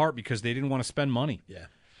pulled apart because they didn't want to spend money. Yeah.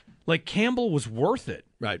 Like Campbell was worth it.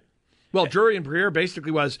 Right. Well, Drury and Briere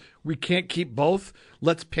basically was, we can't keep both.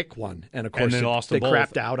 Let's pick one. And, of course, they lost they both.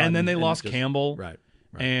 crapped out on and then they lost Campbell. Right.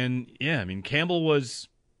 And, Campbell was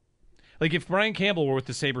 – like, if Brian Campbell were with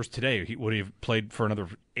the Sabres today, would he have played for another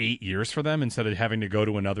 8 years for them instead of having to go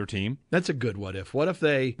to another team? That's a good what if. What if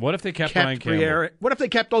they kept Brian Briere? Campbell? What if they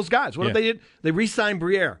kept those guys? What if they re-signed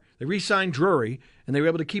Briere, they re-signed Drury, and they were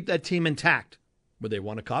able to keep that team intact? Would they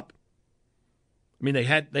won a cup? I mean, they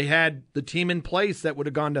had the team in place that would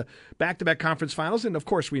have gone to back-to-back conference finals, and of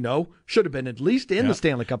course we know should have been at least in the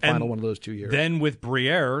Stanley Cup final one of those 2 years. Then with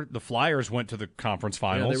Briere, the Flyers went to the conference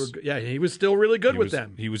finals. He was still really good with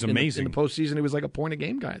them. He was amazing. In the postseason, he was like a point a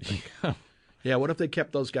game guy, I think. Yeah, what if they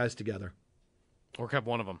kept those guys together? Or kept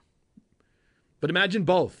one of them. But imagine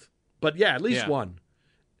both. But yeah, at least one.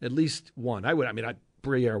 At least one.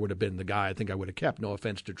 Briere would have been the guy I think I would have kept. No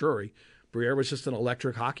offense to Drury. Briere was just an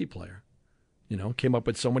electric hockey player. Came up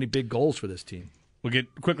with so many big goals for this team. We'll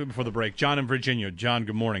get quickly before the break. John in Virginia. John,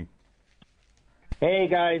 good morning. Hey,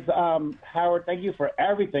 guys. Howard, thank you for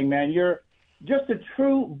everything, man. You're just a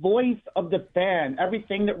true voice of the fan.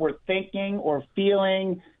 Everything that we're thinking or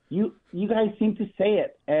feeling, you guys seem to say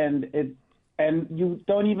it. And you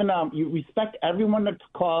don't even you respect everyone that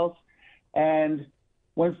calls. And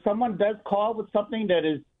when someone does call with something that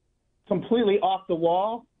is completely off the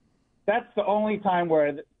wall, that's the only time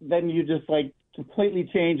where then you just completely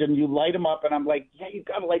change and you light them up. And I'm like, yeah, you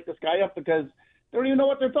got to light this guy up because they don't even know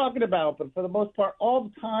what they're talking about. But for the most part, all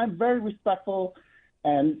the time, very respectful.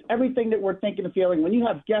 And everything that we're thinking and feeling, when you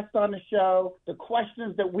have guests on the show, the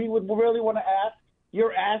questions that we would really want to ask,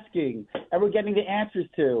 you're asking, and we're getting the answers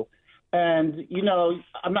to. And,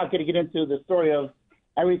 I'm not going to get into the story of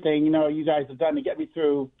everything, you guys have done to get me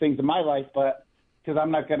through things in my life, but because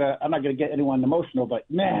I'm not gonna get anyone emotional. But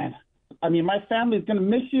man, my family's gonna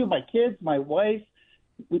miss you. My kids, my wife,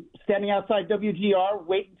 standing outside WGR,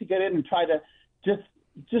 waiting to get in and try to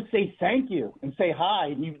just say thank you and say hi.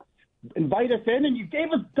 And you invite us in, and you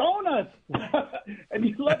gave us donuts, and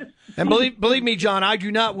you let us. And believe me, John, I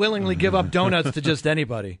do not willingly give up donuts to just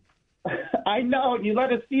anybody. I know. And you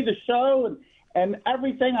let us see the show and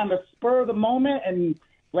everything on the spur of the moment, and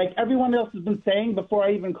like everyone else has been saying before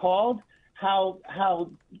I even called, how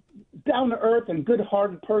down to earth and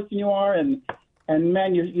good-hearted person you are, and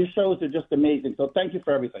man, your shows are just amazing. So thank you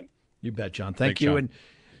for everything. You bet, John. Thank you, John. And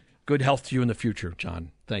good health to you in the future,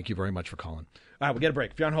 John. Thank you very much for calling. All right, we'll get a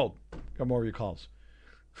break. If you're on hold, got more of your calls.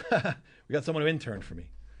 We got someone who interned for me.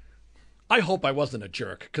 I hope I wasn't a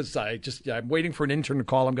jerk because I'm waiting for an intern to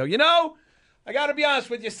call and go, I got to be honest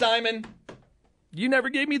with you, Simon. You never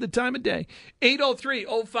gave me the time of day.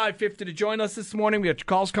 803-0550 to join us this morning. We got your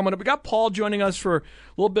calls coming up. We got Paul joining us for a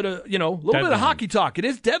little bit of, bit of hockey talk. It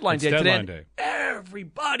is deadline day today. Deadline day.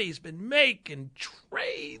 Everybody's been making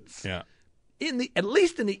trades. Yeah. At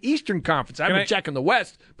least in the Eastern Conference. I've been checking the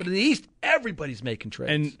West, but in the East, everybody's making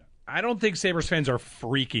trades. And I don't think Sabres fans are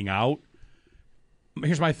freaking out.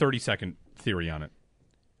 Here's my 30-second theory on it.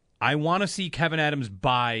 I want to see Kevin Adams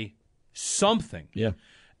buy something. Yeah.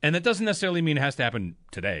 And that doesn't necessarily mean it has to happen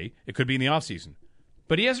today. It could be in the offseason.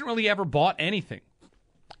 But he hasn't really ever bought anything.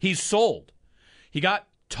 He's sold. He got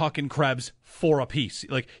Tuck and Krebs for a piece.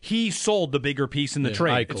 He sold the bigger piece in the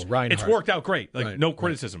trade. Eichel, it's worked out great. No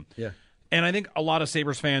criticism. Right. Yeah. And I think a lot of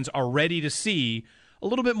Sabres fans are ready to see a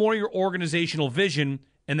little bit more of your organizational vision,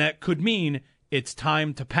 and that could mean it's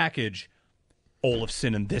time to package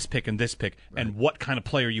Olofsson and this pick, and what kind of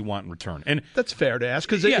player you want in return. And that's fair to ask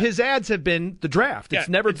because his ads have been the draft. It's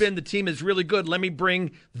never been the team is really good. Let me bring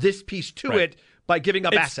this piece to it by giving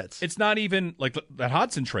up assets. It's not even like that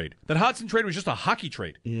Hodgson trade. That Hodgson trade was just a hockey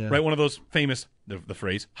trade, right? One of those famous, the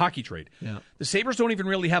phrase, hockey trade. Yeah. The Sabres don't even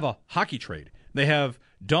really have a hockey trade. They have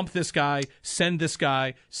dump this guy, send this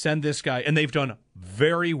guy, and they've done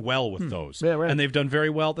very well with those. Yeah, right. And they've done very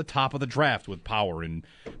well at the top of the draft with power.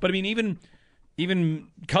 But even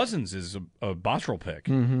Cousins is a Botterill pick.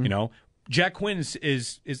 Mm-hmm. Jack Quinn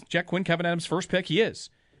is Jack Quinn Kevin Adams' first pick? He is.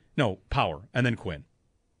 No, Power and then Quinn,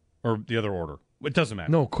 or the other order. It doesn't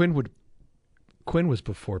matter. No, Quinn was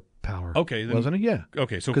before Power. Okay, then, wasn't he? Yeah.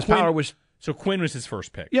 Okay, so because Power was. So Quinn was his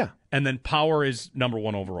first pick. Yeah, and then Power is number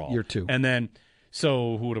 1 overall. Year 2, and then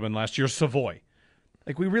who would have been last year? Savoy.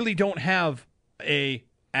 We really don't have a.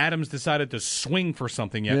 Adams decided to swing for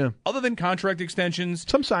something yet, other than contract extensions.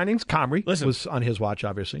 Some signings. Comrie was on his watch,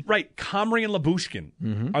 obviously. Right. Comrie and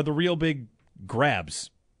Lyubushkin are the real big grabs.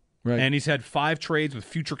 Right. And he's had 5 trades with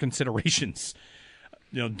future considerations.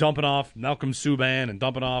 Dumping off Malcolm Subban and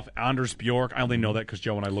dumping off Anders Bjork. I only know that because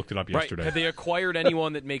Joe and I looked it up yesterday. Right. Have they acquired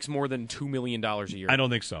anyone that makes more than $2 million a year? I don't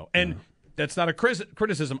think so. And that's not a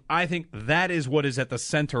criticism. I think that is what is at the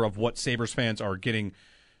center of what Sabres fans are getting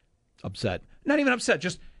upset. Not even upset,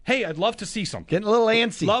 just, hey, I'd love to see something. Getting a little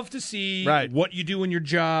antsy. Love to see what you do in your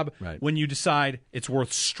job when you decide it's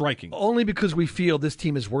worth striking. Only because we feel this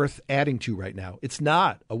team is worth adding to right now. It's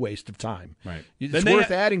not a waste of time. Right. It's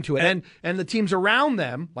worth adding to it. And the teams around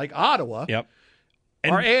them, like Ottawa,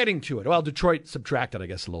 are adding to it. Well, Detroit subtracted, I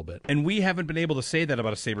guess, a little bit. And we haven't been able to say that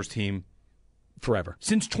about a Sabres team forever.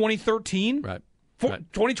 Since 2013? Right.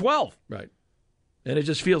 2012. Right. And it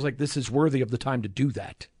just feels like this is worthy of the time to do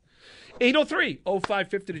that.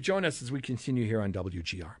 803-0550 to join us as we continue here on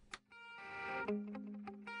WGR.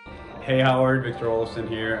 Hey Howard, Victor Olofsson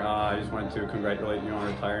here. I just wanted to congratulate you on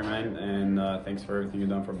retirement and thanks for everything you've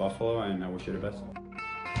done for Buffalo, and I wish you the best.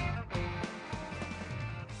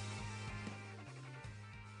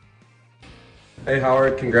 Hey,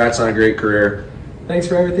 Howard. Congrats on a great career. Thanks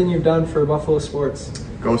for everything you've done for Buffalo sports.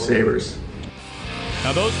 Go Sabres.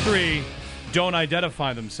 Now, those three don't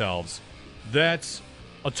identify themselves. That's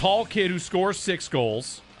a tall kid who scores 6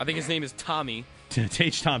 goals. I think his name is Tommy.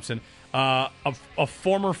 Tage Thompson. A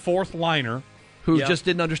former fourth liner. Who just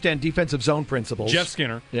didn't understand defensive zone principles. Jeff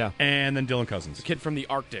Skinner. Yeah. And then Dylan Cousins. The kid from the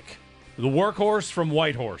Arctic. The workhorse from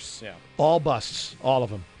Whitehorse. Yeah. All busts. All of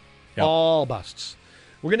them. Yep. All busts.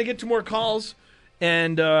 We're going to get to more calls.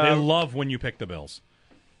 And they love when you pick the Bills.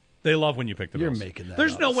 They love when you pick the Bills. You're making that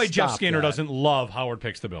There's up. no way Jeff Stop Skinner that. doesn't love Howard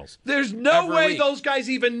picks the Bills. There's no Every way week. those guys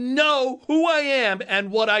even know who I am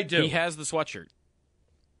and what I do. He has the sweatshirt.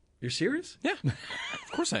 You're serious? Yeah.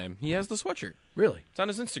 Of course I am. He has the sweatshirt. Really? It's on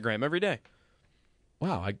his Instagram every day.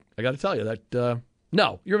 Wow, I got to tell you that.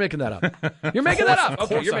 No, you're making that up. You're making that up. Of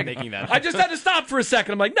course you're I'm making that up. I just had to stop for a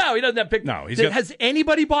second. I'm like, no, he doesn't have pick. No, he's got- Has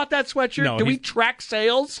anybody bought that sweatshirt? No, Do we he's- track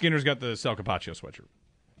sales? Skinner's got the Sal Capaccio sweatshirt.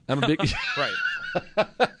 I'm a big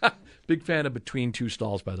Right. big fan of Between Two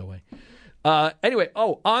Stalls, by the way. Anyway,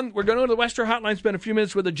 we're going to the Western Hotline. Spend a few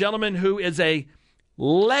minutes with a gentleman who is a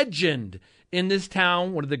legend in this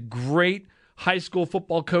town, one of the great high school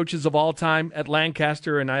football coaches of all time at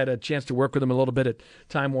Lancaster, and I had a chance to work with him a little bit at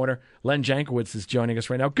Time Warner. Len Jankowitz is joining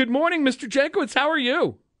us right now. Good morning, Mr. Jankowitz. How are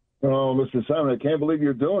you? Oh, Mr. Simon, I can't believe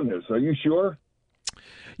you're doing this. Are you sure?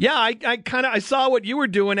 Yeah, I saw what you were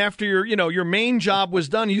doing after your main job was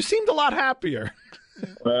done. You seemed a lot happier.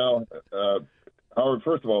 Well, Howard,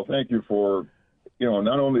 first of all, thank you for,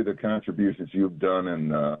 not only the contributions you've done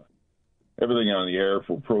and everything on the air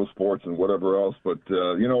for pro sports and whatever else, but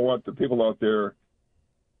you know what? The people out there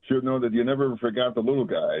should know that you never forgot the little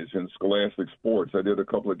guys in scholastic sports. I did a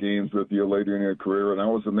couple of games with you later in your career, and I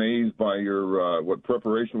was amazed by your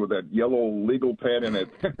preparation with that yellow legal pad and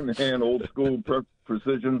that pen in hand, old school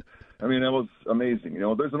precision. I mean, that was amazing.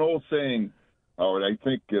 There's an old saying, Howard, I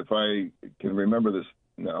think if I can remember this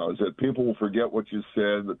now, is that people will forget what you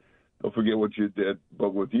said, they'll forget what you did,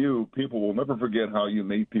 but with you, people will never forget how you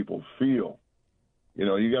made people feel.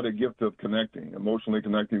 You got a gift of connecting, emotionally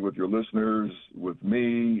connecting with your listeners, with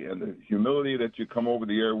me, and the humility that you come over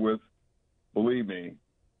the air with, believe me,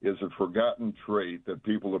 is a forgotten trait that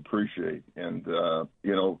people appreciate. And,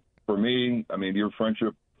 for me, I mean, your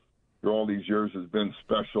friendship through all these years has been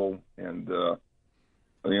special. And,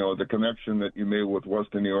 the connection that you made with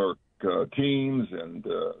Western New York teams and,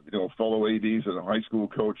 fellow ADs and high school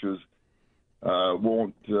coaches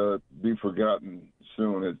won't be forgotten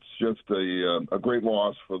soon. It's just a great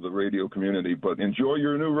loss for the radio community, but enjoy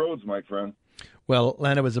your new roads, my friend. Well,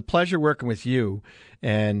 Len, it was a pleasure working with you,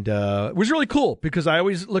 and it was really cool because I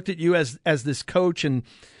always looked at you as this coach and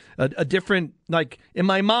a different, like, in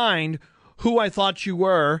my mind, who I thought you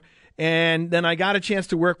were. And then I got a chance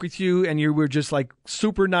to work with you, and you were just like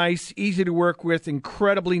super nice, easy to work with,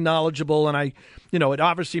 incredibly knowledgeable. And it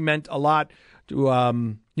obviously meant a lot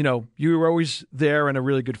to, you were always there and a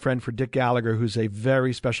really good friend for Dick Gallagher, who's a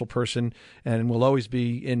very special person and will always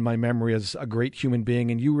be in my memory as a great human being.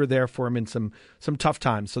 And you were there for him in some tough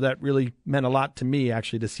times. So that really meant a lot to me,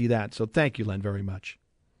 actually, to see that. So thank you, Len, very much.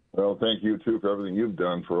 Well, thank you, too, for everything you've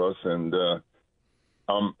done for us. And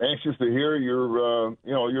I'm anxious to hear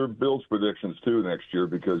your Bills predictions, too, next year,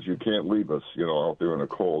 because you can't leave us, out there in the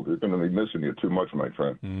cold. You're going to be missing you too much, my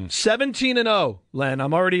friend. 17-0, Len.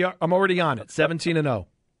 I'm already on it. 17-0.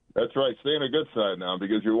 That's right. Stay on the good side now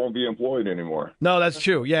because you won't be employed anymore. No, that's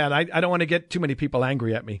true. Yeah, and I don't want to get too many people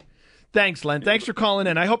angry at me. Thanks, Len. Thanks for calling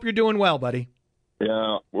in. I hope you're doing well, buddy.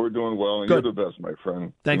 Yeah, we're doing well, and Good. you're the best, my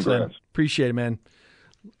friend. Thanks, Congrats. Len. Appreciate it, man.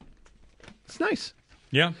 It's nice.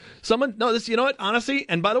 Yeah. You know what? Honestly,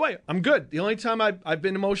 and by the way, I'm good. The only time I've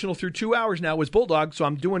been emotional through 2 hours now was Bulldog, so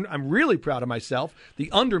I'm really proud of myself.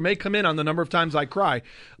 The under may come in on the number of times I cry.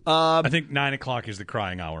 I think 9 o'clock is the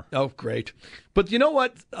crying hour. Oh, great. But you know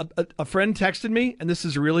what? A friend texted me, and this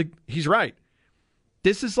is he's right.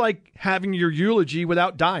 This is like having your eulogy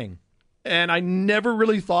without dying. And I never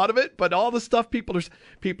really thought of it, but all the stuff people are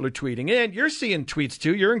tweeting, and you're seeing tweets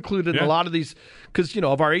too. You're included in a lot of these because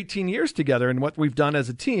of our 18 years together and what we've done as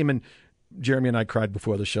a team. And Jeremy and I cried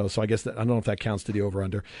before the show, so I guess I don't know if that counts to the over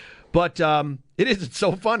under. But it's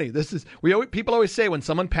so funny. People always say when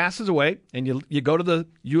someone passes away and you go to the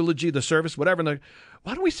eulogy, the service, whatever, and they're,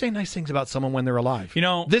 why don't we say nice things about someone when they're alive?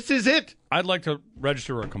 This is it. I'd like to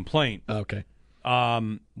register a complaint. Okay.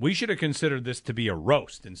 We should have considered this to be a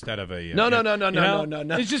roast instead of a No.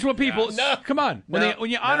 It's just what people. No. Come on, when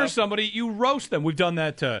you honor somebody, you roast them. We've done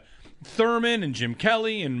that to Thurman and Jim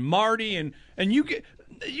Kelly and Marty, and you get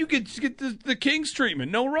the King's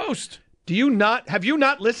treatment. No roast. Have you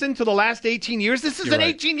not listened to the last 18 years? This is You're an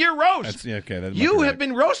right. 18-year roast. You have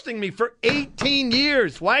been roasting me for 18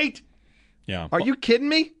 years, White. Yeah. Are you kidding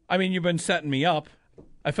me? I mean, you've been setting me up.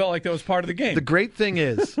 I felt like that was part of the game. The great thing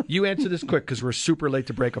is, you answer this quick because we're super late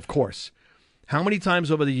to break, of course. How many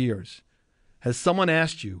times over the years has someone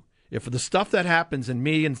asked you if the stuff that happens in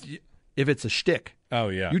me and if it's a shtick? Oh,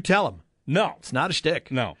 yeah. You tell them. No. It's not a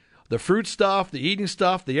shtick. No. The fruit stuff, the eating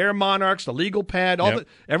stuff, the Air Monarchs, the legal pad,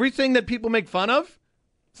 everything that people make fun of,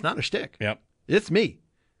 it's not a shtick. Yep. It's me.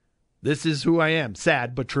 This is who I am.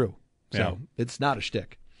 Sad, but true. So Yeah. it's not a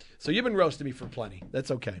shtick. So you've been roasting me for plenty.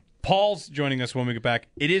 That's okay. Paul's joining us when we get back.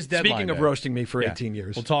 It is deadline Speaking of day. roasting me for 18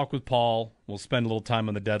 years. We'll talk with Paul. We'll spend a little time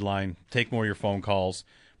on the deadline, take more of your phone calls,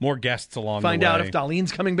 more guests along Find the way. out if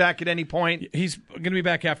Darlene's coming back at any point. He's going to be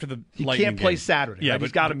back after the He Lightning can't play game. Saturday. Yeah, right?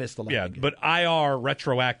 He's got to miss the Lightning Yeah, game. but IR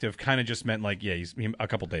retroactive kind of just meant he's a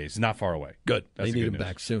couple days. He's not far away. Good. That's They need good him news.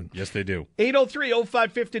 back soon. Yes, they do.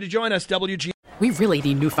 803-0550 to join us, WG. We really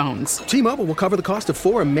need new phones. T-Mobile will cover the cost of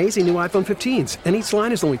 4 amazing new iPhone 15s, and each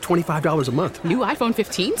line is only $25 a month. New iPhone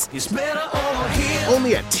 15s?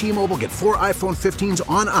 Only at T-Mobile, get 4 iPhone 15s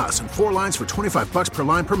on us and 4 lines for $25 per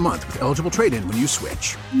line per month with eligible trade-in when you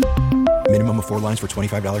switch. Minimum of 4 lines for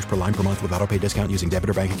 $25 per line per month with autopay discount using debit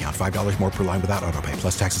or bank account. $5 more per line without autopay,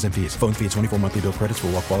 plus taxes and fees. Phone fee at 24 monthly bill credits for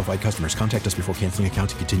well-qualified customers. Contact us before canceling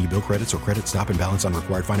account to continue bill credits or credit stop and balance on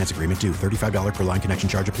required finance agreement due. $35 per line connection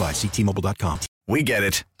charge applies. See T-Mobile.com. We get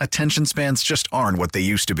it. Attention spans just aren't what they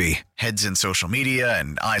used to be. Heads in social media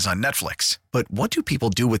and eyes on Netflix. But what do people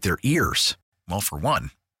do with their ears? Well, for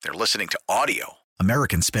one, they're listening to audio.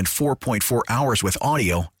 Americans spend 4.4 hours with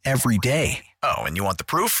audio every day. Oh, and you want the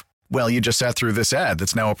proof? Well, you just sat through this ad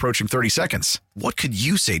that's now approaching 30 seconds. What could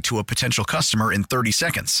you say to a potential customer in 30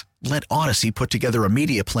 seconds? Let Odyssey put together a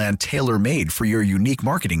media plan tailor-made for your unique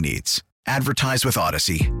marketing needs. Advertise with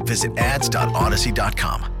Odyssey. Visit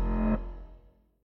ads.odyssey.com.